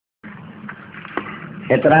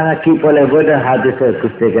Keterangan lagi boleh bodoh hadis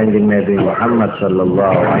Gusti Kanjeng Nabi Muhammad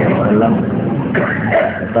sallallahu alaihi wasallam.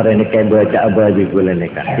 Ntar ini kayak baca abadi boleh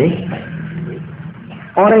nih kasih.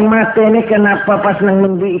 Orang mati ini kenapa pas nang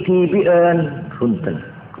mendi tibian punten.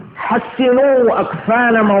 Hasinu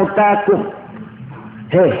akfana mautakum.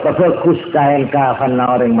 Hei, bagus kain kafan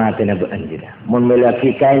na orang mati na beranjir.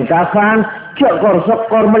 Memiliki kain kafan,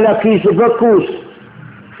 cokor-cokor melaki sebagus.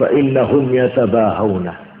 Fa innahum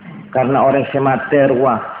yatabahawna. Karena orang semater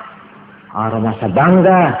wah orang masa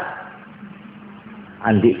bangga.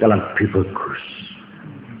 Andi kalau lebih bagus.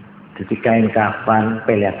 Jadi kain kafan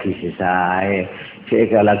pelaki sisai,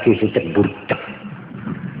 saya lagi secek burcek.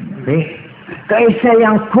 Kaisa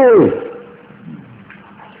yang cool.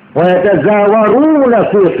 Wa yatazawaruna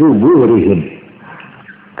fi quburihim.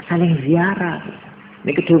 Saling ziarah.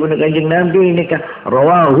 Ini keturunan Kanjeng Nabi ini kan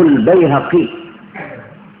rawahul Baihaqi.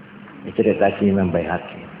 Ini cerita Imam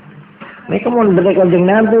Baihaqi. Mereka mau dari Kanjeng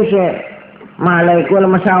Nabi saya malaikat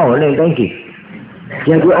masalah kan gitu.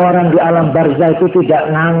 Jadi orang di alam barzah itu tidak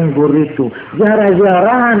nganggur itu.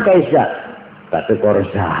 Ziarah-ziarahan kaisa. Tapi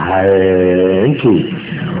korsahan ki.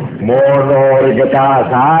 Mono kita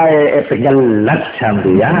saya penjelat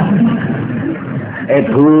sambil ya.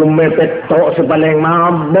 Bumi petok sepaling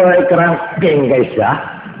mabuk kerangking kaisa.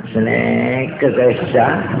 Senek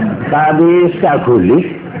kaisa. Tak bisa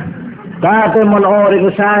gulik. Tapi menori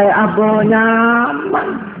saya apa nyaman.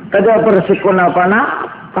 Tidak bersikun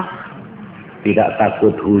apa-apa. Tidak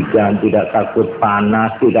takut hujan, tidak takut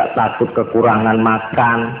panas, tidak takut kekurangan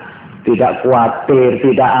makan, tidak khawatir,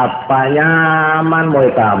 tidak apa, nyaman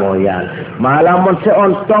moyan. Malah mun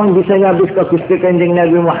seontong bisa nyabis ke Gusti Kanjeng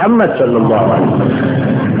Nabi Muhammad sallallahu alaihi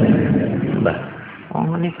wasallam. Oh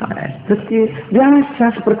ini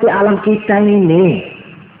biasa seperti alam kita ini.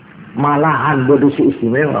 Malahan bodoh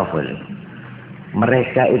istimewa boleh.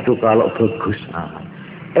 Mereka itu kalau bagus aman.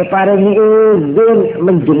 Paringi izin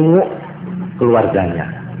menjenguk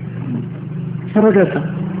keluarganya. Saya datang.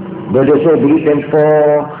 Bodoh saya beri tempo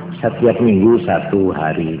setiap minggu 1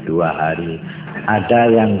 hari, 2 hari.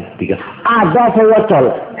 Ada yang 3. Ada saya col.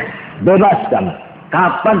 Bebaskan.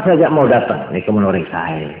 Kapan saja mau datang. Ini kemenorang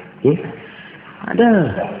saya. Ada.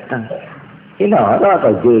 Datang. Ini ada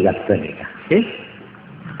atau juga nikah.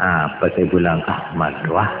 Apa saya bilang Ahmad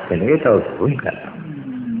wah. Ini tahu gue kan.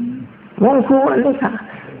 Mau nikah.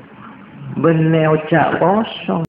 Benar ucap kosong.